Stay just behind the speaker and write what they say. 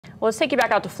Well, let's take you back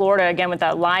out to Florida again with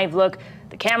that live look.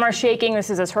 The camera's shaking.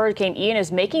 This is as Hurricane Ian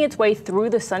is making its way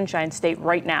through the Sunshine State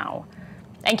right now.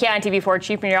 And KITV4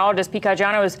 Chief Meteorologist Pete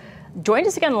Caggiano has joined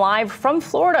us again live from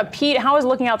Florida. Pete, how is it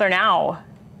looking out there now?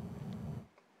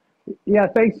 Yeah,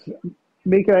 thanks,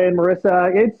 Mika and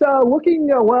Marissa. It's looking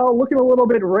a little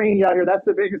bit rainy out here. That's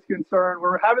the biggest concern.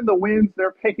 We're having the winds, they're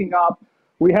picking up.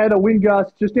 We had a wind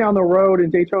gust just down the road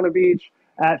in Daytona Beach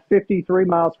at 53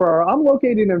 miles per hour. I'm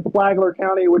located in Flagler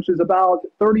County, which is about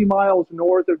 30 miles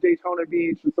north of Daytona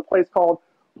Beach. It's a place called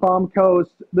Palm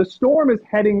Coast. The storm is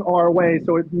heading our way.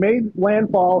 So it made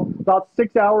landfall about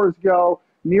 6 hours ago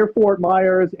near Fort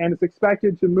Myers, and it's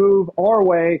expected to move our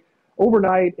way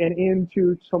overnight and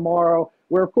into tomorrow.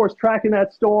 We're, of course, tracking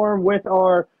that storm with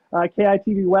our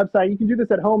KITV website. You can do this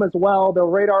at home as well. The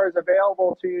radar is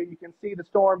available to you. You can see the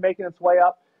storm making its way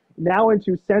up now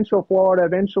into central Florida,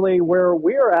 eventually where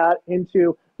we're at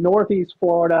into northeast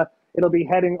Florida. It'll be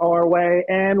heading our way.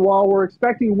 And while we're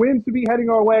expecting winds to be heading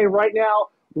our way right now,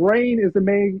 rain is the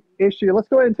main issue. Let's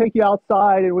go ahead and take you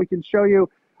outside and we can show you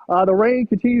the rain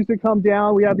continues to come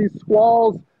down. We have these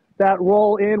squalls that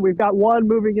roll in. We've got one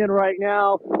moving in right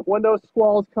now. When those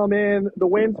squalls come in, the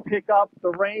winds pick up,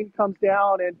 the rain comes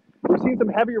down, and we've seen some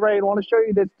heavy rain. I want to show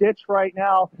you this ditch right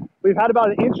now. We've had about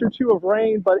 1 or 2 inches of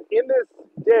rain, but in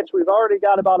this ditch, we've already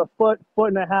got about a foot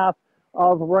and a half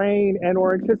of rain, and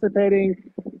we're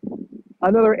anticipating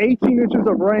another 18 inches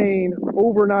of rain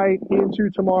overnight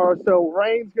into tomorrow. So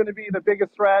rain's going to be the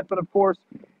biggest threat, but of course,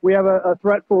 we have a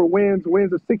threat for winds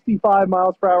of 65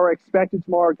 miles per hour expected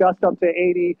tomorrow, gust up to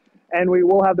 80, and we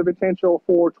will have the potential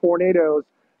for tornadoes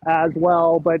as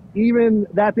well. But even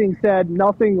that being said,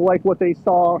 nothing like what they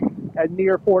saw at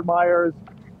near Fort Myers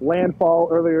landfall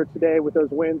earlier today with those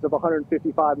winds of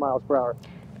 155 miles per hour.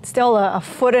 Still a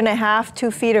foot and a half, 2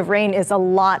 feet of rain is a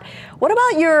lot. What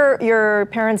about your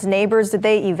parents' neighbors? Did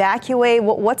they evacuate?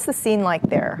 What's the scene like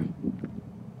there?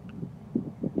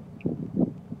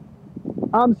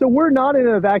 So we're not in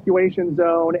an evacuation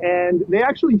zone, and they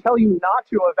actually tell you not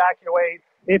to evacuate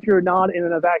if you're not in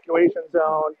an evacuation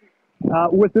zone.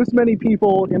 With this many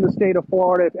people in the state of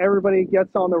Florida, if everybody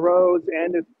gets on the roads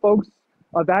and if folks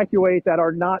evacuate that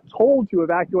are not told to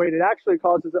evacuate, it actually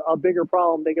causes a bigger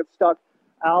problem. They get stuck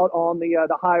out on the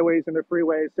highways and the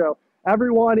freeways. So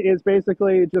everyone is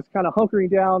basically just kind of hunkering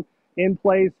down in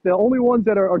place. The only ones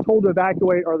that are told to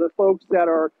evacuate are the folks that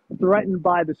are threatened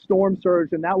by the storm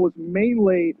surge, and that was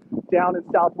mainly down in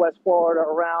southwest Florida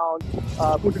around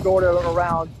Punta Gorda,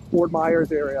 around Fort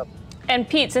Myers area. And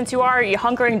Pete, since you're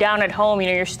hunkering down at home,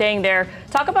 you're staying there,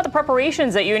 talk about the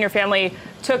preparations that you and your family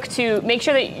took to make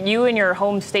sure that you and your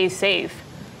home stay safe.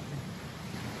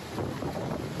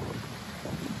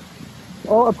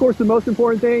 Well, of course, the most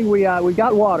important thing, we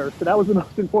got water. So that was the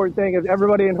most important thing, as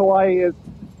everybody in Hawaii is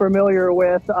familiar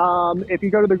with. If you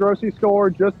go to the grocery store,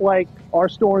 just like our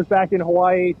stores back in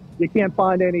Hawaii, you can't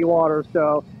find any water.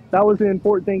 So that was an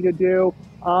important thing to do.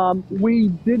 We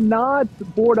did not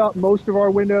board up most of our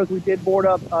windows. We did board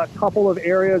up a couple of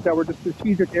areas that were just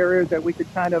strategic areas that we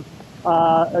could kind of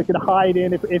could hide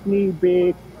in if need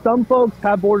be. Some folks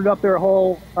have boarded up their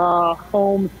whole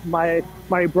homes. My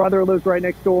brother lives right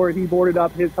next door. He boarded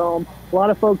up his home. A lot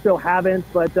of folks still haven't,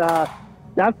 but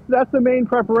that's the main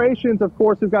preparations. Of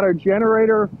course, we've got our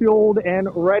generator fueled and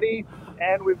ready,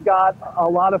 and we've got a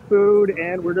lot of food,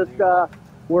 and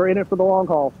we're in it for the long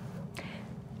haul.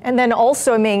 And then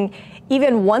also, I mean,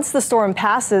 even once the storm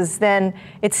passes, then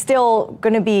it's still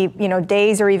going to be,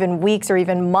 days or even weeks or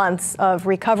even months of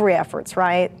recovery efforts,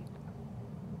 right?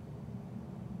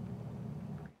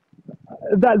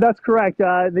 That's correct.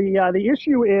 The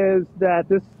issue is that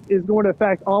this is going to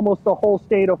affect almost the whole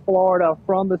state of Florida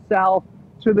from the south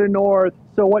to the north.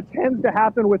 So what tends to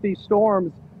happen with these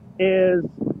storms is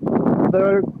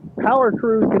the power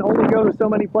crews can only go to so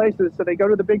many places. So they go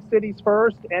to the big cities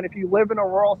first. And if you live in a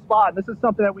rural spot, and this is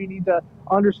something that we need to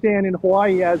understand in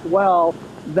Hawaii as well,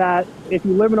 that if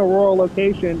you live in a rural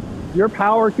location, your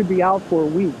power could be out for a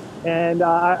week. And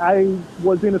I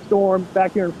was in a storm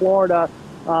back here in Florida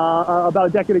about a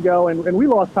decade ago, and we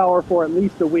lost power for at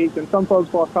least a week, and some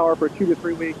folks lost power for 2 to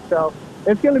 3 weeks. So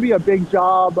it's going to be a big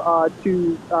job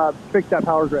to fix that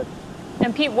power grid.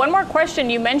 And Pete, one more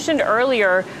question. You mentioned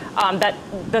earlier that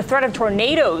the threat of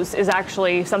tornadoes is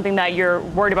actually something that you're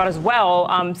worried about as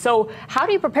well. So how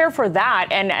do you prepare for that,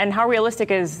 and how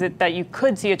realistic is it that you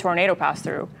could see a tornado pass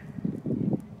through?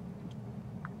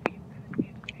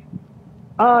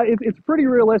 It's pretty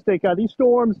realistic. These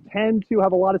storms tend to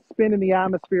have a lot of spin in the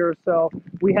atmosphere, so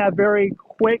we have very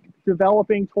quick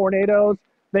developing tornadoes.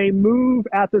 They move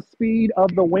at the speed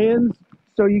of the winds,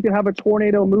 so you can have a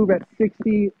tornado move at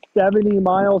 60, 70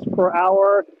 miles per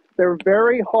hour. They're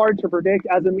very hard to predict.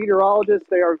 As a meteorologist,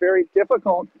 they are very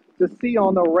difficult to see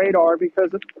on the radar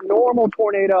because a normal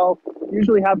tornado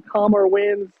usually have calmer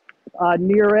winds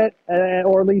near it,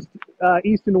 or at least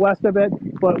east and west of it.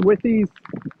 But with these,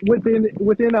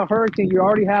 within a hurricane, you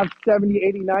already have 70,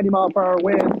 80, 90 mile per hour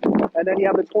winds, and then you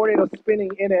have the tornado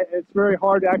spinning in it. It's very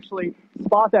hard to actually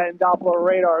spot that in Doppler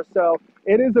radar. So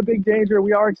it is a big danger.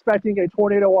 We are expecting a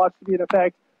tornado watch to be in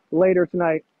effect later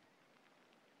tonight.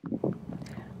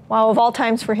 Wow, of all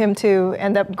times for him to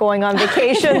end up going on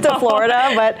vacation to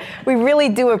Florida, but we really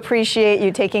do appreciate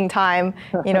you taking time,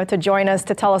 to join us,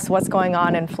 to tell us what's going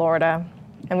on in Florida.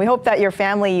 And we hope that you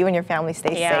and your family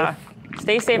stay safe.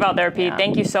 Stay safe out there, Pete.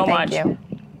 Thank you so much. Thank you.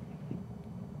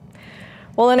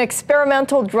 Well, an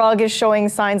experimental drug is showing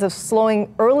signs of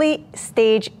slowing early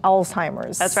stage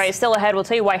Alzheimer's. That's right. Still ahead, we'll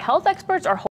tell you why health experts are